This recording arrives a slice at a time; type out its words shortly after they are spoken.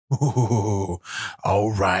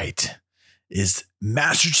All right. Is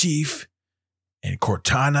Master Chief and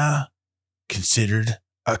Cortana considered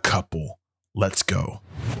a couple? Let's go.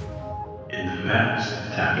 In the vast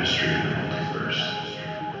tapestry of the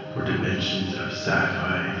multiverse, where dimensions of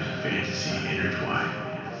sci-fi and fantasy intertwine,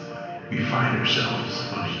 we find ourselves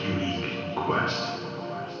on a unique quest.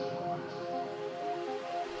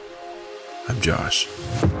 I'm Josh,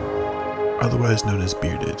 otherwise known as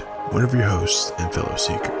Bearded, one of your hosts and fellow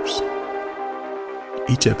seekers.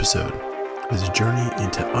 Each episode is a journey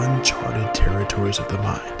into uncharted territories of the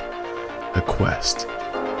mind, a quest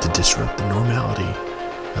to disrupt the normality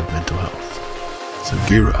of mental health. So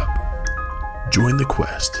gear up, join the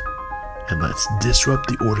quest, and let's disrupt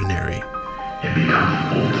the ordinary And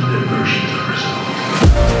become the ultimate versions of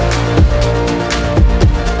ourselves.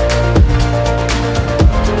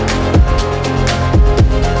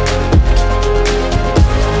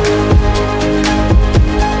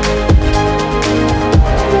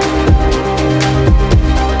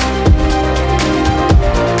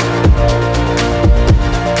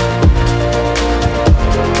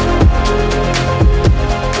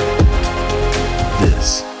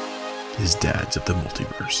 This is Dads of the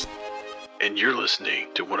Multiverse. And you're listening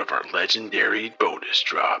to one of our legendary bonus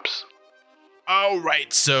drops. All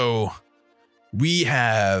right, so we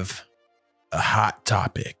have a hot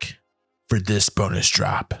topic for this bonus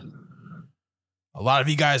drop. A lot of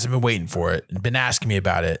you guys have been waiting for it and been asking me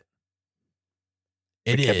about it.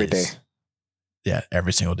 It is every day. Yeah,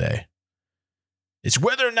 every single day. It's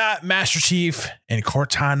whether or not Master Chief and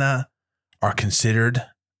Cortana are considered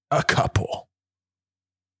a couple.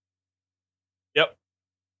 Yep.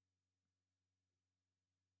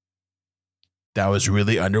 That was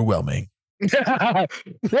really underwhelming.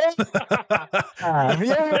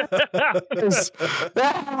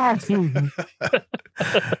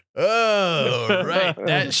 Oh, right.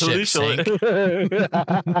 That ship sank.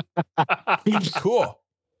 Cool.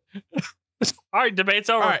 All right, debate's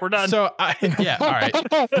over. All right, We're done. So all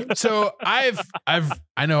right. So I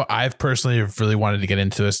know I've personally really wanted to get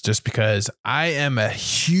into this just because I am a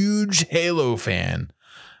huge Halo fan.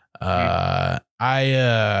 I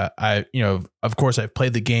of course I've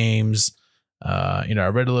played the games. I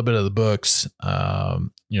read a little bit of the books.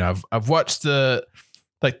 I've watched the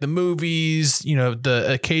movies, the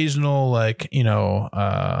occasional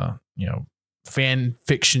fan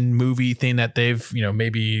fiction movie thing that they've,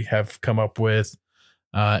 maybe have come up with.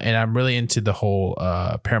 And I'm really into the whole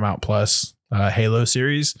Paramount Plus Halo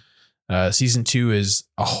series. Season 2 is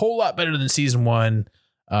a whole lot better than season 1.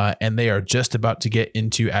 And they are just about to get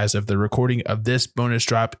into, as of the recording of this bonus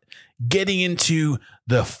drop, getting into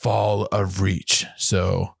the fall of Reach.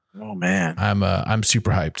 So, Oh man, I'm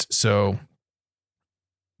super hyped. So,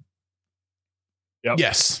 Yep.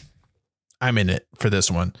 Yes, I'm in it for this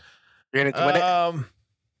one. you're gonna win it.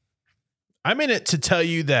 I'm in it to tell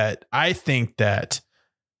you that I think that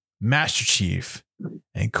Master Chief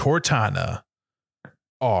and Cortana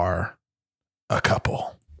are a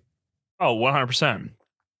couple. Oh, 100%.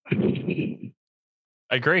 I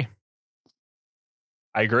agree.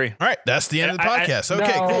 All right, that's the end of the podcast.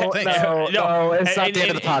 Okay, cool. Thanks. No, it's not the end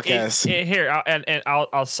of the podcast. Here,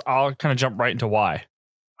 I'll kind of jump right into why.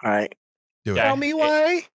 All right, Do it. Yeah. tell me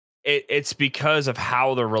why. It's because of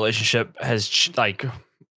how the relationship has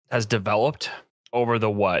developed over the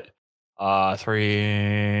 3,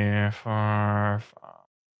 4, 5.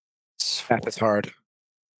 Math is hard.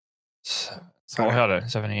 Oh, hold on,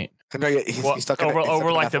 7, 8. No, he's stuck in it. He's stuck in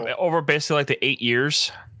math hole. over basically like the 8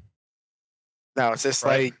 years. No, it's just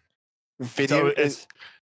Right. like video.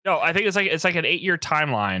 No, I think it's like an 8-year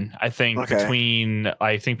timeline. I think Okay.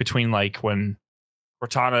 between like when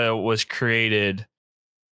Cortana was created,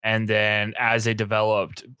 and then as they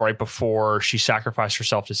developed, right before she sacrificed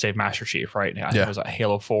herself to save Master Chief, right? I think it was like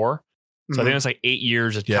Halo 4. So I think it's like 8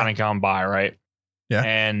 years had kind of gone by, right? Yeah.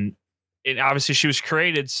 And obviously she was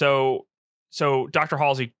created. So Dr.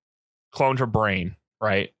 Halsey cloned her brain,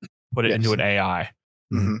 right? Put it into an AI.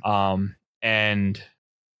 Mhm. And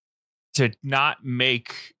to not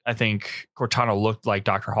make, I think, Cortana look like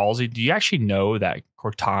Dr. Halsey, do you actually know that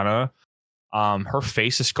Cortana, her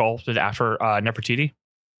face is sculpted after Nefertiti?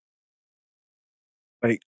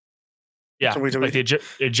 Like, yeah, so we- like the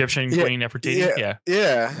Egyptian Yeah, Queen Nefertiti.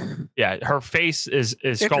 Yeah. Her face is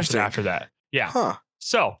sculpted Interesting. after that. Yeah. Huh.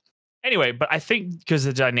 So anyway, but I think because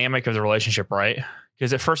the dynamic of the relationship, right?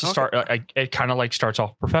 Because at first it kind of like starts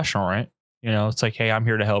off professional, right? It's like, hey, I'm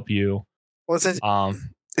here to help you. Well,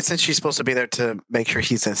 isn't she supposed to be there to make sure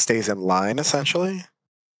he stays in line, essentially,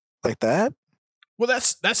 like that? Well,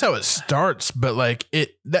 that's how it starts, but like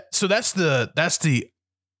that's the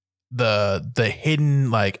the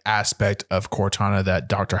hidden like aspect of Cortana that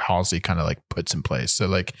Dr. Halsey kind of like puts in place. So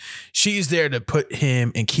like she's there to put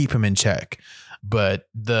him and keep him in check. But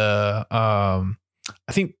I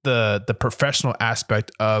think the professional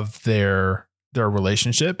aspect of their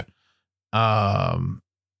relationship,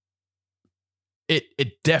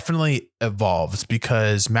 it definitely evolves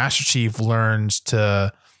because Master Chief learns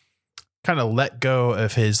to kind of let go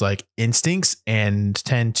of his like instincts and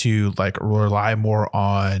tend to like rely more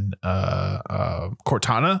on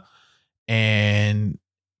Cortana, and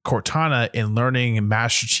Cortana, in learning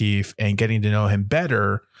Master Chief and getting to know him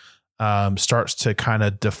better, starts to kind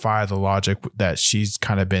of defy the logic that she's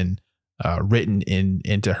kind of been written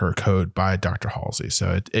into her code by Dr. Halsey.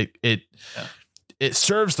 So it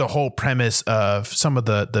serves the whole premise of some of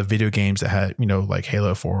the video games that had, like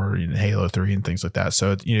Halo 4 and Halo 3 and things like that.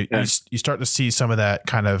 So, you start to see some of that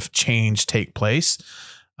kind of change take place.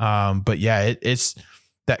 But yeah, it's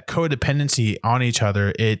that codependency on each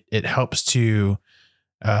other. It helps to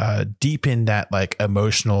deepen that like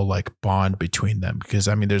emotional like bond between them, because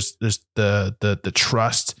I mean, there's the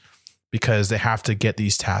trust, because they have to get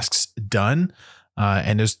these tasks done.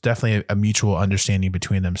 And there's definitely a mutual understanding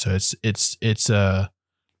between them. So it's a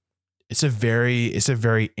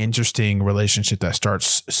very interesting relationship that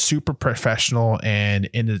starts super professional, and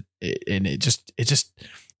it just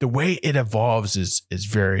the way it evolves is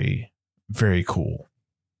very, very cool.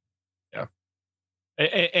 Yeah.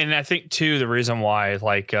 And I think too, the reason why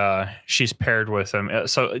like she's paired with him.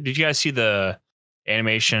 So did you guys see the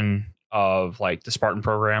animation of like the Spartan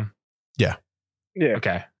program? Yeah. Yeah.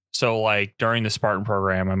 Okay. So like during the Spartan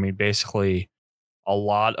program, I mean, basically a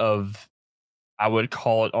lot of, I would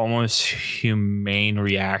call it almost humane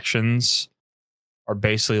reactions are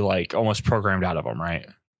basically like almost programmed out of them, right?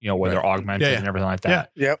 Where they're augmented and everything like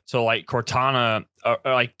that. Yeah. Yep. So like Cortana,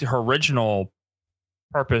 like her original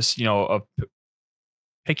purpose, of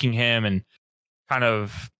picking him and kind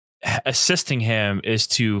of assisting him is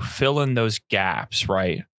to fill in those gaps,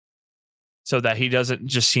 right? So that he doesn't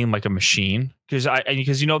just seem like a machine, because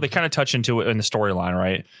they kind of touch into it in the storyline,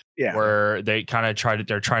 right? Yeah. Where they kind of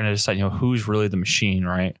they're trying to decide, who's really the machine,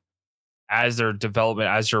 right? As their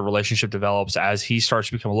relationship develops, as he starts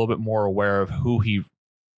to become a little bit more aware of who he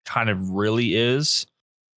kind of really is,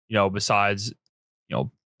 besides,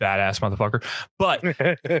 badass motherfucker. But,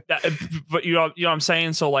 but you know what I'm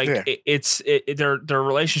saying? So like their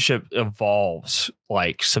relationship evolves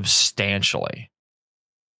like substantially.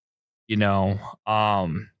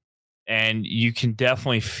 And you can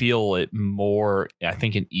definitely feel it more, I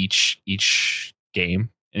think, in each game,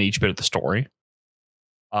 in each bit of the story.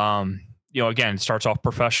 Again, it starts off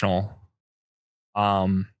professional.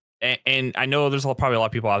 And I know there's probably a lot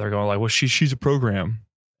of people out there going like, well, she's a program.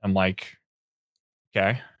 I'm like,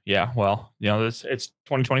 okay, yeah, well, it's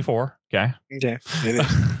 2024. Okay. Yeah, it is.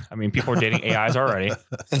 I mean, people are dating AIs already.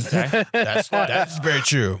 Okay? That's very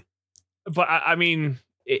true. But I mean,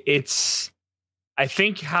 it's, I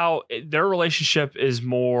think how their relationship is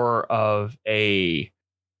more of a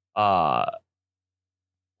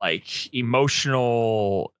like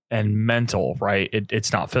emotional and mental, right?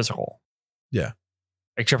 It's not physical. Yeah.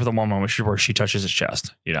 Except for the one moment where she touches his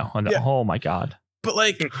chest, and oh my God. But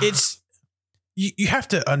like it's you have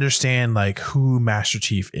to understand like who Master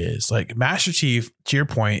Chief is. Like Master Chief, to your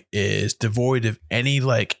point, is devoid of any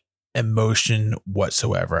like emotion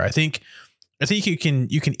whatsoever. I think you can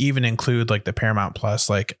even include like the Paramount Plus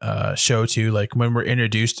like show too. Like when we're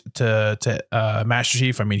introduced to Master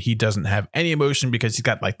Chief, I mean, he doesn't have any emotion because he's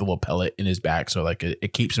got like the little pellet in his back, so like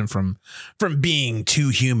it keeps him from being too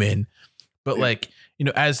human. But like,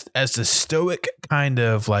 as the stoic kind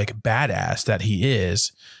of like badass that he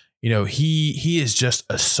is, he is just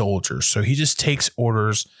a soldier. So he just takes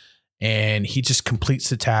orders and he just completes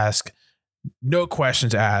the task, no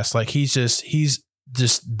questions asked. Like he's just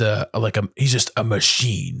a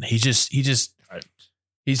machine. He's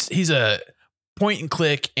a point and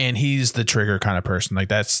click, and he's the trigger kind of person. Like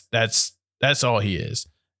that's all he is.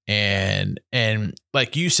 And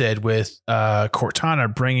like you said, with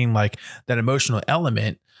Cortana bringing like that emotional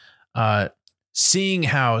element, seeing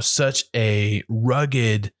how such a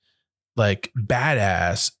rugged like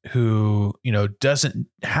badass who doesn't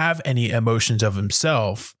have any emotions of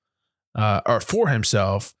himself or for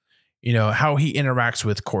himself, how he interacts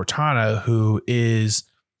with Cortana, who is,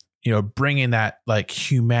 bringing that like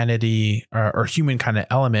humanity or human kind of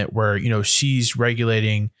element where, she's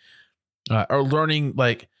regulating or learning,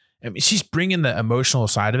 like, I mean, she's bringing the emotional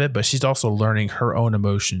side of it, but she's also learning her own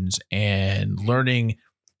emotions and learning,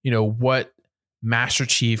 what Master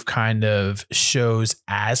Chief kind of shows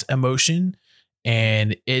as emotion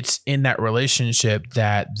And it's in that relationship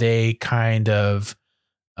that they kind of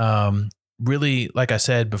really, like I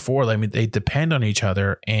said before, I mean, they depend on each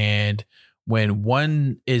other. And when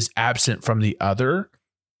one is absent from the other,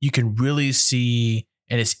 you can really see,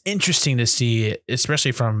 and it's interesting to see,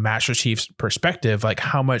 especially from Master Chief's perspective, like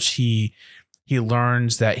how much he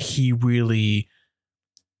learns that he really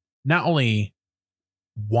not only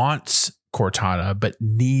wants Cortana, but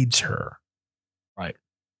needs her. Right.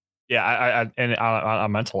 Yeah. And on a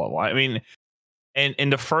mental level, I mean, and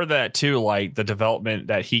to further that too, like the development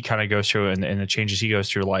that he kind of goes through and the changes he goes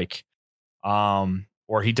through, like,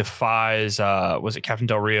 where he defies, was it Captain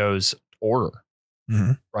Del Rio's order?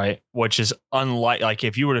 Mm-hmm. Right. Which is unlike, like,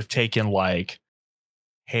 if you would have taken like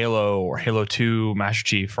Halo or Halo 2 Master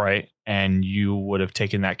Chief, right? And you would have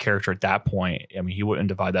taken that character at that point. I mean, he wouldn't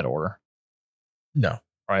divide that order. No.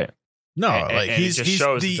 Right. No, And like he's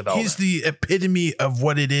the epitome of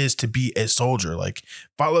what it is to be a soldier. Like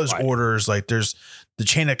follows orders. Like there's the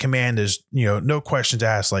chain of command. There's no questions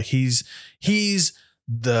asked. Like he's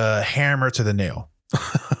the hammer to the nail.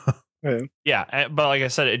 Yeah, but like I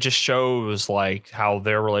said, it just shows like how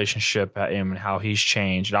their relationship and how he's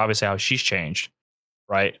changed, and obviously how she's changed,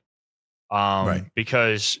 right?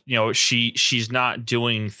 Because she's not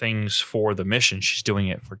doing things for the mission; she's doing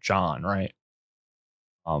it for John, right?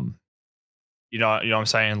 You know what I'm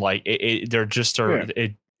saying? Like they're just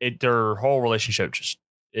their whole relationship just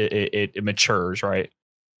it matures, right?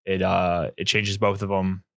 It changes both of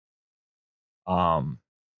them.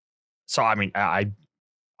 So I mean, I'm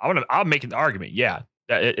making the argument, yeah,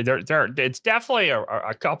 that it's definitely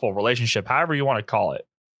a couple relationship, however you want to call it.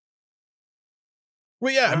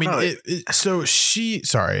 Well, yeah, I mean,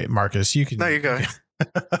 sorry, Marcus, you can. No, you go.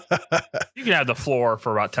 You can have the floor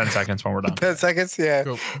for about 10 seconds when we're done. 10 seconds, yeah.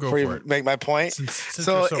 Go before for you it. make my point. Since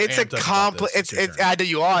so it's a complex. It's I know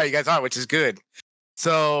you guys are, which is good.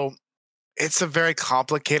 So it's a very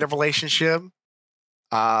complicated relationship.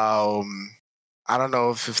 I don't know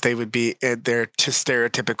if they would be they're just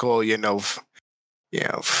stereotypical,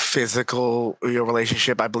 physical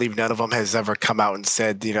relationship. I believe none of them has ever come out and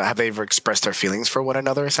said, have they ever expressed their feelings for one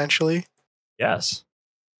another? Essentially, yes.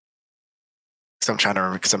 Because I'm trying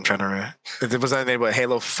to. Was that what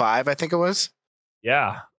Halo 5? I think it was.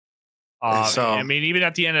 Yeah. So I mean, even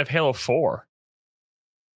at the end of Halo 4.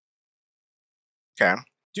 Okay.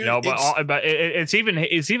 Dude, but it's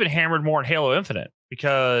even hammered more in Halo Infinite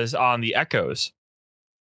because on the Echoes.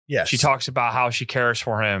 Yes. She talks about how she cares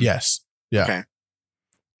for him. Yes. Yeah. Okay.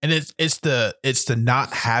 And it's the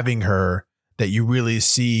not having her that you really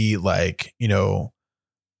see, like,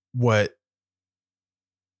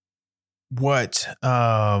 what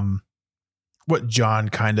John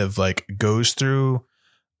kind of like goes through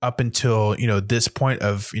up until, this point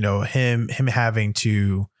of, him having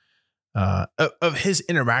to, of his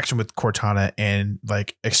interaction with Cortana and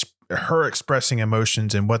like her expressing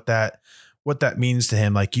emotions and what that means to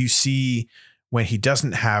him. Like you see when he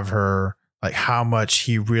doesn't have her, like how much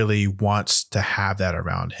he really wants to have that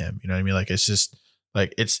around him. You know what I mean? Like, it's just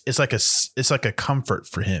like, it's like a comfort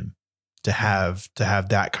for him to have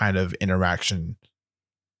that kind of interaction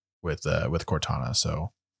with Cortana.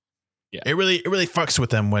 So yeah, it really fucks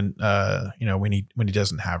with him when he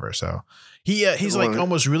doesn't have her. So he's like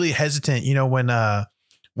almost really hesitant,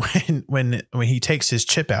 when he takes his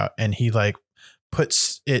chip out and he like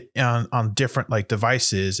puts it on different like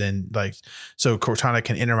devices, and like so Cortana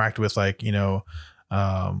can interact with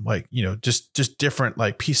just different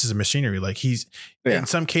like pieces of machinery. Like he's in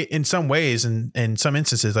some ways and in some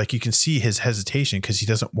instances, like you can see his hesitation because he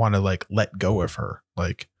doesn't want to like let go of her.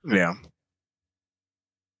 Like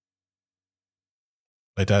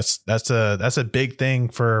like that's a big thing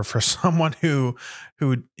for someone who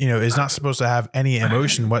is not supposed to have any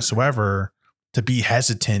emotion whatsoever, to be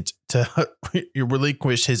hesitant to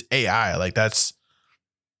relinquish his AI. Like that's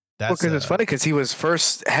because it's funny because he was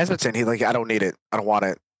first hesitant. He like, I don't need it. I don't want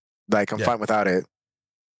it. Like I'm fine without it.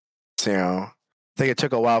 So, I think it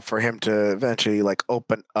took a while for him to eventually like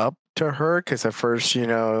open up to her. Cause at first,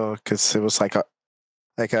 cause it was like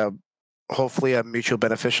a hopefully a mutual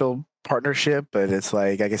beneficial partnership, but it's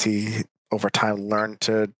like, I guess he over time learned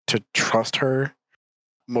to trust her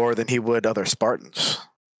more than he would other Spartans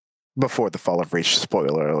before the fall of Reach.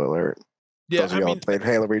 Spoiler alert. Yeah. Those of y'all played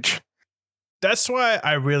Halo Reach. That's why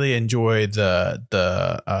I really enjoy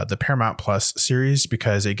the Paramount Plus series,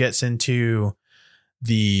 because it gets into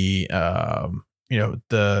the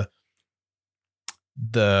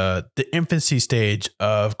infancy stage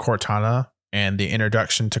of Cortana and the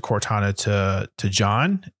introduction to Cortana to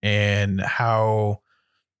John, and how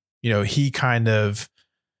he kind of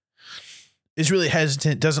is really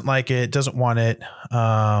hesitant, doesn't like it, doesn't want it.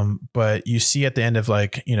 But you see at the end of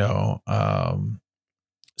like,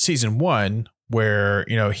 season 1 where,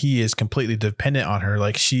 he is completely dependent on her.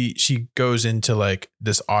 Like she goes into like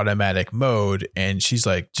this automatic mode and she's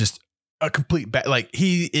like just a complete like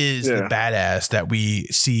he is the badass that we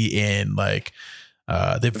see in like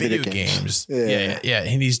the video games. Yeah.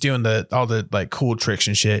 And he's doing all the like cool tricks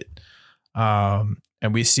and shit.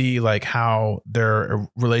 And we see like how their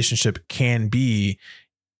relationship can be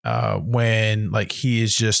when like he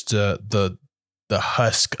is just the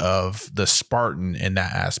husk of the Spartan in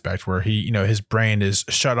that aspect where he, his brain is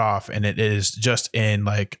shut off and it is just in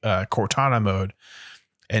like Cortana mode.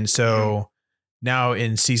 And so now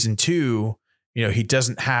in season 2, he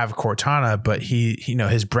doesn't have Cortana, but he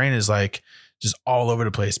his brain is like just all over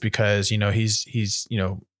the place because,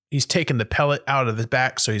 he's taking the pellet out of his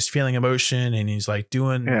back. So he's feeling emotion and he's like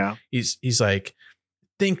he's like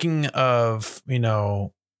thinking of,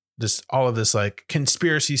 all of this like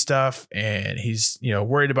conspiracy stuff. And he's,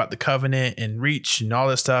 worried about the Covenant and Reach and all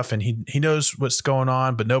this stuff. And he knows what's going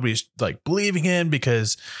on, but nobody's like believing him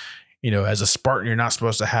because, as a Spartan, you're not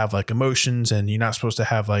supposed to have like emotions and you're not supposed to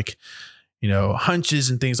have like, hunches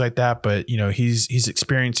and things like that. But, he's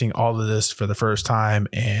experiencing all of this for the first time.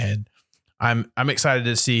 And I'm excited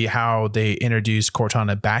to see how they introduce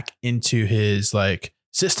Cortana back into his like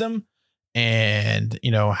system and,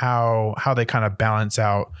 how they kind of balance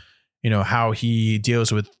out, how he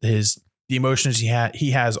deals with the emotions he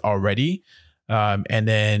has already. And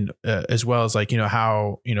then as well as like,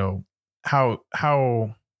 how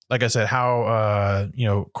like I said, how,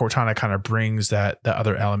 Cortana kind of brings that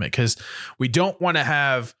other element. Cause we don't want to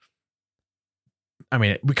have, I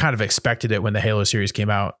mean, we kind of expected it when the Halo series came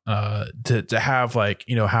out to have like,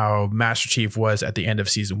 how Master Chief was at the end of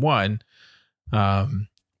season 1.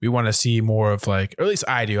 We want to see more of like, or at least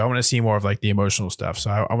I do. I want to see more of like the emotional stuff. So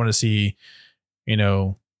I want to see,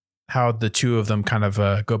 how the two of them kind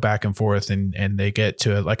of go back and forth and they get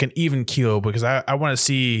to like an even keel because I want to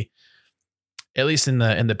see at least in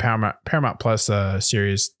the Paramount Plus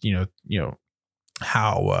series,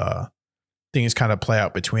 how things kind of play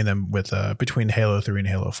out between them with between Halo 3 and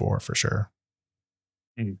Halo 4 for sure.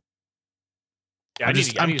 Yeah,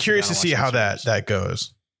 I'm curious to see how that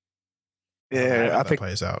goes. Yeah, I think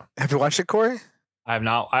plays out. Have you watched it, Corey? I have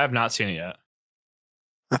not seen it yet.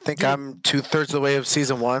 I think I'm 2/3 of the way of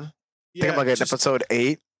season 1. I think I'm like at episode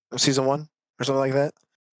 8 of season 1 or something like that.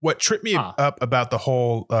 What tripped me up about the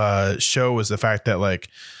whole show was the fact that like,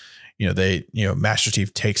 Master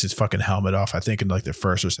Chief takes his fucking helmet off, I think in like the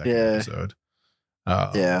first or second episode.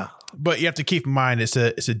 But you have to keep in mind it's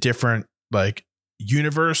a different like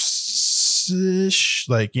universe-ish.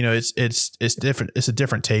 Like, it's different. It's a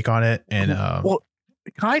different take on it. And well,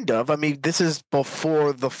 kind of. I mean, this is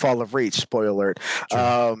before the fall of Reach, spoiler alert.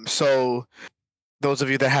 So those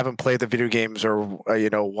of you that haven't played the video games or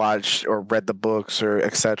watched or read the books or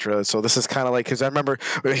etc. So this is kind of like, because I remember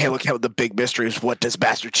when Halo came out, the big mystery is what does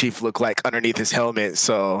Master Chief look like underneath his helmet.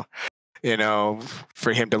 So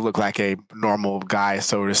for him to look like a normal guy,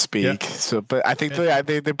 so to speak. So, but I think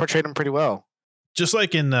they portrayed him pretty well. Just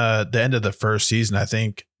like in the end of the first season, I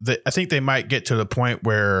think they might get to the point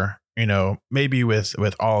where, maybe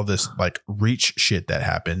with all this like Reach shit that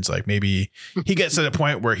happens, like maybe he gets to the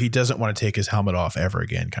point where he doesn't want to take his helmet off ever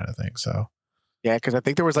again, kind of thing. So yeah, because I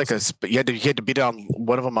think there was like you had to beat on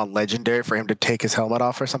one of them on Legendary for him to take his helmet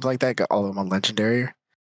off or something like that. Got all of them on Legendary.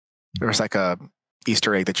 There was like a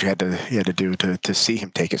Easter egg that you had to do to see him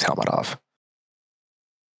take his helmet off.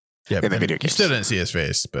 Yeah, in the video game. You still didn't see his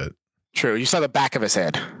face, but true. You saw the back of his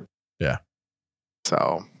head. Yeah.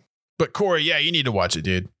 So, but Corey, yeah, you need to watch it,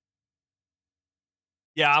 dude.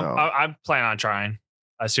 Yeah, I'm planning on trying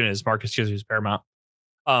as soon as Marcus gives me his Paramount.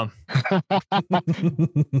 You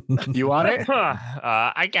want it?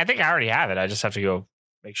 I think I already have it. I just have to go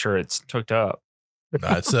make sure it's hooked up.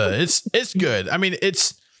 No, it's good. I mean,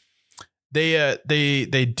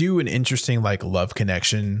 they do an interesting like love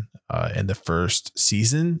connection in the first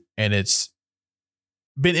season, and it's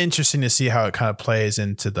been interesting to see how it kind of plays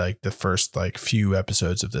into like the first like few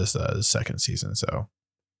episodes of this second season. So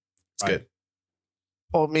it's good.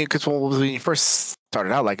 Well, I mean, because when you first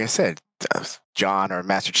started out, like I said, John or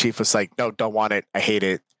Master Chief was like, "No, don't want it. I hate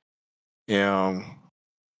it." And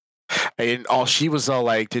all she was all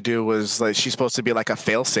like to do was like she's supposed to be like a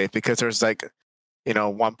failsafe because there's like,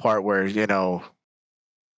 one part where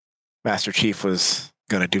Master Chief was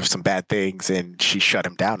gonna do some bad things and she shut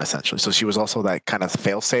him down essentially. So she was also like kind of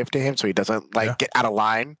failsafe to him, so he doesn't like get out of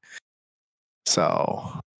line.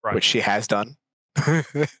 So, which she has done.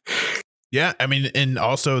 Yeah, I mean, and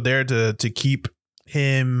also there to keep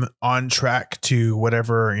him on track to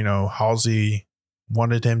whatever, Halsey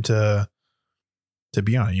wanted him to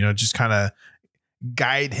be on, just kind of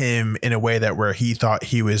guide him in a way that where he thought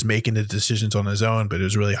he was making the decisions on his own, but it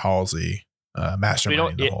was really Halsey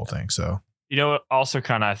masterminding the whole thing. So, it also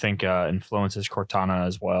kind of, I think, influences Cortana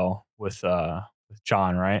as well with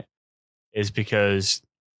John, right? Is because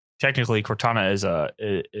technically Cortana is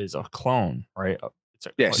a clone, right?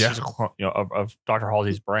 She's a clone, of Dr.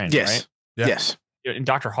 Halsey's brain, right? Yeah. Yes. And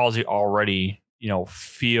Dr. Halsey already,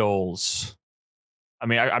 feels. I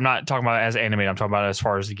mean, I'm not talking about it as animated. I'm talking about it as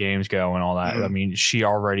far as the games go and all that. Mm-hmm. I mean, she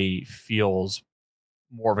already feels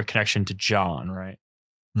more of a connection to John, right?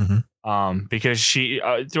 Mm-hmm. Because she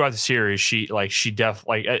throughout the series,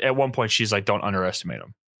 at one point she's like, don't underestimate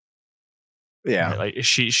him. Yeah, right? Like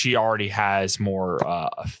she already has more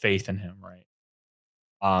faith in him, right?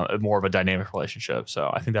 More of a dynamic relationship. So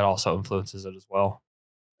I think that also influences it as well.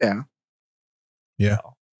 Yeah. Yeah.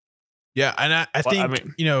 So. Yeah, and I think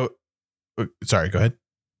sorry, go ahead.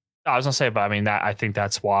 I was gonna say, but I mean I think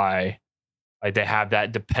that's why like they have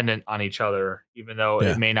that dependent on each other, even though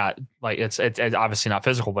it may not like it's obviously not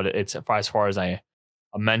physical, but it's as far as a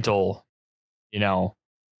mental,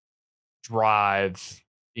 drive,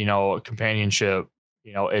 companionship,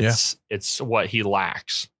 it's what he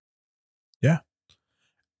lacks. Yeah.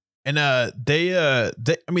 And they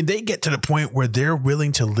get to the point where they're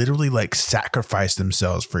willing to literally like sacrifice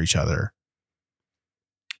themselves for each other.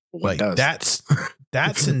 Like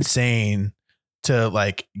that's insane to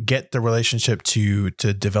like get the relationship to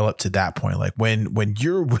develop to that point. Like when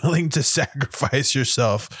you're willing to sacrifice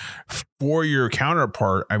yourself for your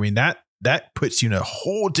counterpart, I mean that puts you in a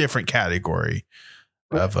whole different category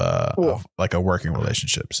of like a working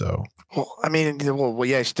relationship. So I mean,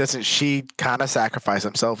 yeah, doesn't she kind of sacrifice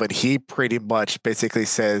himself, and he pretty much basically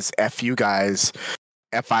says, "F you guys,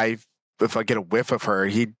 if I get a whiff of her,"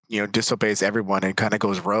 he disobeys everyone and kind of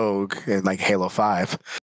goes rogue in like Halo 5,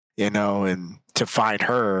 and to find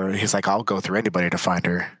her, he's like, I'll go through anybody to find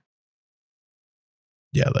her.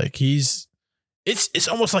 Yeah, like it's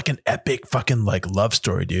almost like an epic fucking like love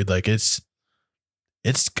story, dude. Like it's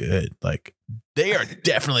good. Like they are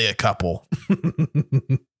definitely a couple.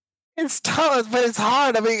 It's tough, but it's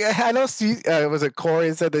hard. I mean, I know. Was it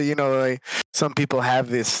Corey said that like some people have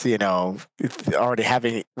this, already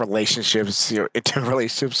having relationships, intimate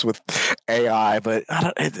relationships with AI, but I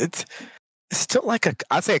don't. It's still like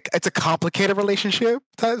I'd say it's a complicated relationship,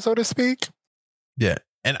 so to speak. Yeah,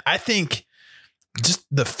 and I think just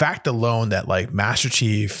the fact alone that like Master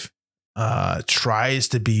Chief tries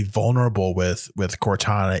to be vulnerable with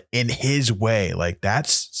Cortana in his way, like that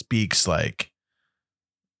speaks like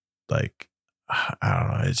I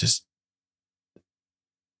don't know, it's just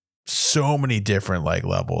so many different like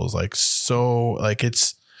levels, like so like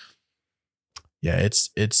it's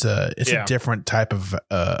a different type of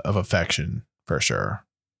affection for sure.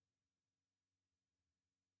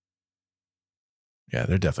 Yeah,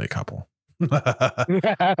 they're definitely a couple.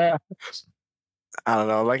 I don't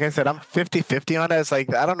know. Like I said, I'm 50-50 on it. It's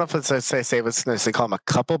like, I don't know if it's necessarily call them a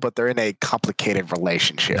couple, but they're in a complicated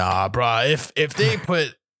relationship. Nah, bro. If they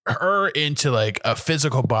put her into like a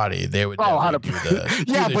physical body, they would definitely do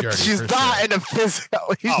the but she's not in a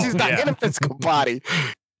physical. She's not in a physical body.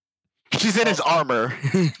 She's in his armor.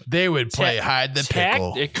 They would play hide the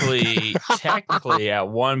pickle. Technically, at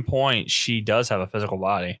one point, she does have a physical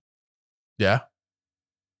body. Yeah.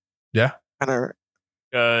 Yeah.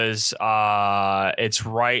 Because it's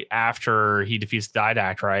right after he defeats the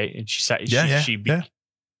Didact, right? And she said,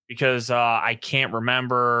 because I can't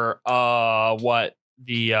remember what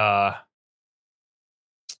the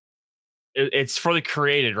it's fully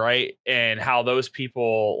created, right? And how those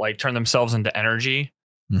people like turn themselves into energy,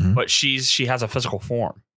 but she has a physical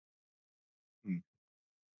form.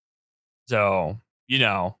 So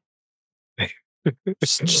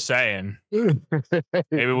just saying,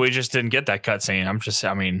 maybe we just didn't get that cutscene.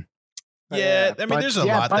 There's a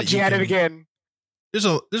lot that you had it again. There's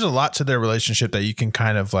a lot to their relationship that you can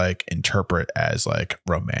kind of like interpret as like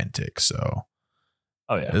romantic. So,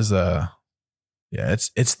 it's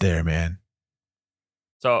there, man.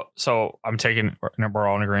 So I'm taking, we're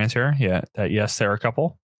all in agreement here. Yeah, that yes, they're a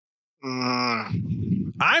couple.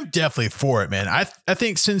 I'm definitely for it, man. I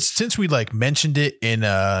think since we like mentioned it in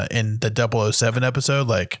the 007 episode,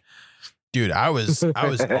 like, dude, I was on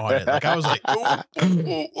it. Like I was like, oh,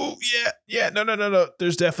 yeah, no.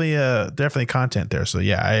 There's definitely content there. So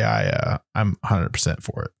yeah, I'm 100%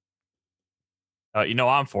 for it.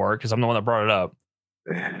 I'm for it because I'm the one that brought it up.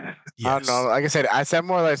 Yes. I don't know. Like I said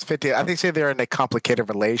more or less 50. I think they're in a complicated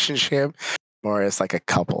relationship, or it's like a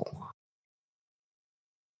couple.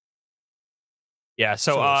 Yeah,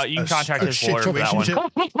 so you can contact his lawyer for that one.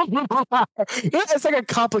 It's like a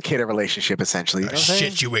complicated relationship, essentially. A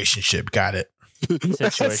situationship. Got it.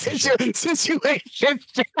 Situation.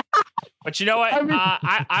 But you know what?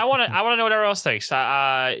 I want to know what everyone else thinks.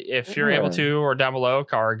 If you're able to, or down below,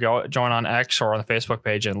 or join on X or on the Facebook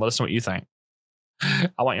page and let us know what you think.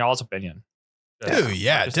 I want y'all's opinion. Dude,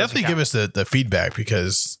 yeah, definitely give us the feedback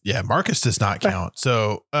because Marcus does not count.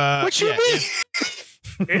 So what you mean?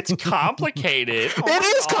 It's complicated.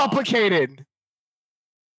 It is complicated.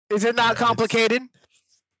 Is it not complicated?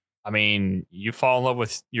 I mean, you fall in love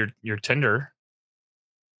with your Tinder.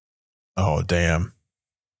 Oh, damn.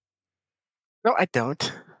 No, I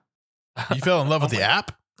don't. You fell in love with the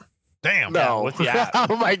app? Damn. No. With the app.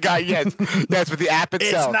 Oh my God, yes. That's with the app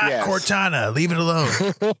itself. It's not Cortana. Leave it alone.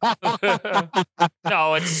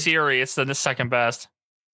 No, it's Siri. It's the second best.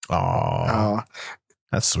 Oh,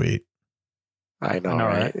 that's sweet. I know,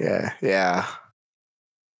 right? Yeah.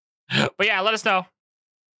 But yeah, let us know.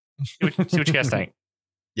 See what you guys think.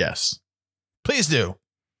 Yes. Please do.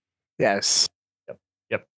 Yes.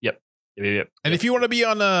 Yep. And if you want to be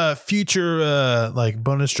on future like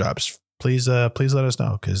bonus drops, please let us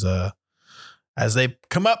know because as they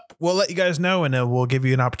come up, we'll let you guys know and we'll give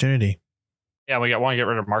you an opportunity. Yeah, want to get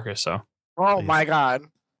rid of Marcus, so. Oh please. My God.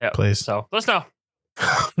 Yeah, please. So let us know.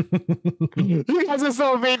 You guys are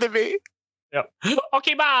so mean to me. Yep.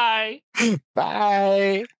 Okay, bye.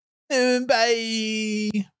 Bye.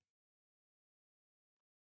 Bye.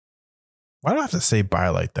 Why do I have to say bye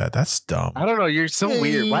like that? That's dumb. I don't know. You're so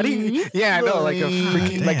weird. Why do you? Yeah, I know. Like a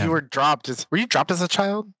freaking, like you were dropped. Were you dropped as a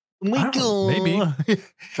child? Maybe.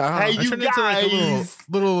 Hey, you guys. Into like a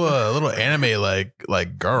little anime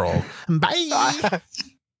like girl. Bye.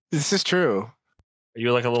 This is true. Are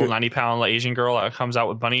you like a little 90-pound Asian girl that comes out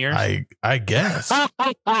with bunny ears? I guess.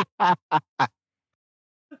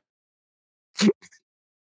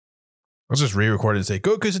 Let's just re-record it and say,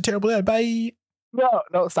 Goku's a terrible dad. Bye.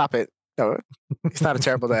 No, stop it. No, he's not a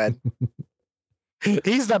terrible dad.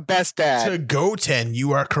 He's the best dad. To Goten,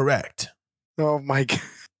 you are correct. Oh my God.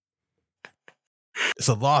 It's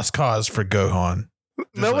a lost cause for Gohan.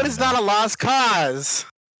 No, it is not a lost cause.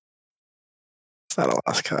 It's not a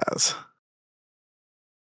lost cause.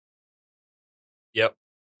 Yep.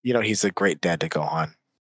 You know, he's a great dad to Gohan.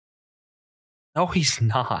 No, he's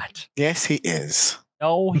not. Yes, he is.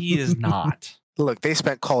 No, he is not. Look, they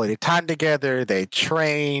spent quality time together. They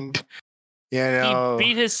trained. You know, he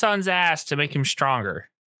beat his son's ass to make him stronger.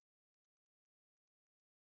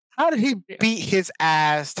 How did he beat his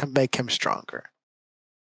ass to make him stronger?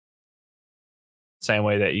 Same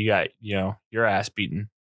way that you got, your ass beaten.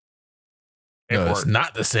 No, it's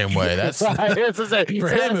not the same way. That's for him.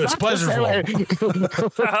 It was pleasurable.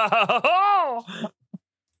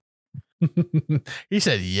 He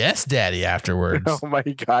said, "Yes, Daddy." Afterwards. Oh my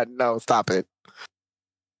God! No, stop it.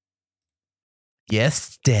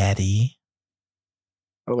 Yes, Daddy.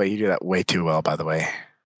 Oh wait, you do that way too well. By the way,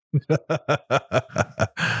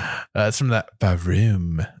 that's from that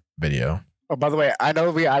Baroom video. Oh, by the way, I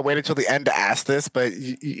know I waited till the end to ask this, but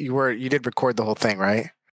you did record the whole thing,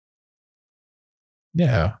 right?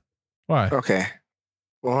 Yeah. Why? Okay.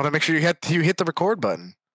 Well, I want to make sure you hit the record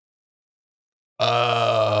button.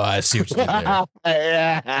 Oh, I see what you did there.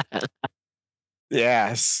 Yeah.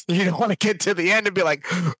 Yes. You don't want to get to the end and be like,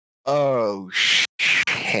 oh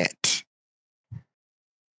shit.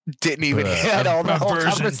 Didn't even hit all the whole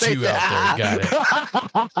version 2 out there.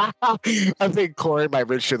 Got it. I think Corey might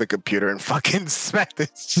reach to the computer and fucking smack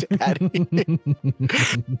this shit out of you.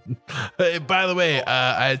 Hey, by the way,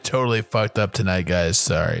 I totally fucked up tonight, guys.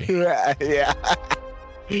 Sorry. Yeah.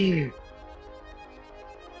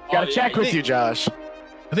 Gotta check with you, Josh.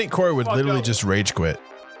 I think Corey would literally just rage quit.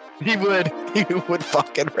 He would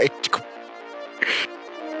fucking rage quit.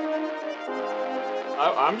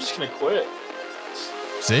 I'm just gonna quit.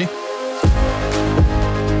 See?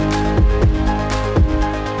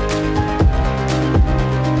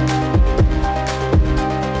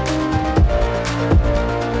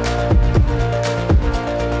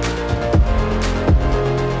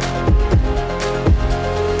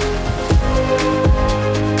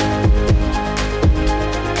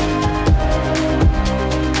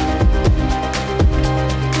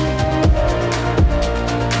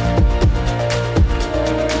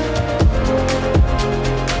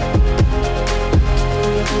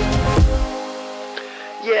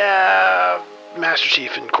 Master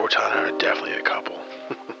Chief and Cortana are definitely a couple.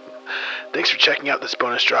 Thanks for checking out this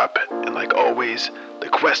bonus drop, and like always, the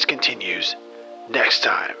quest continues next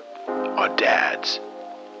time on Dads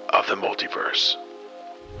of the Multiverse.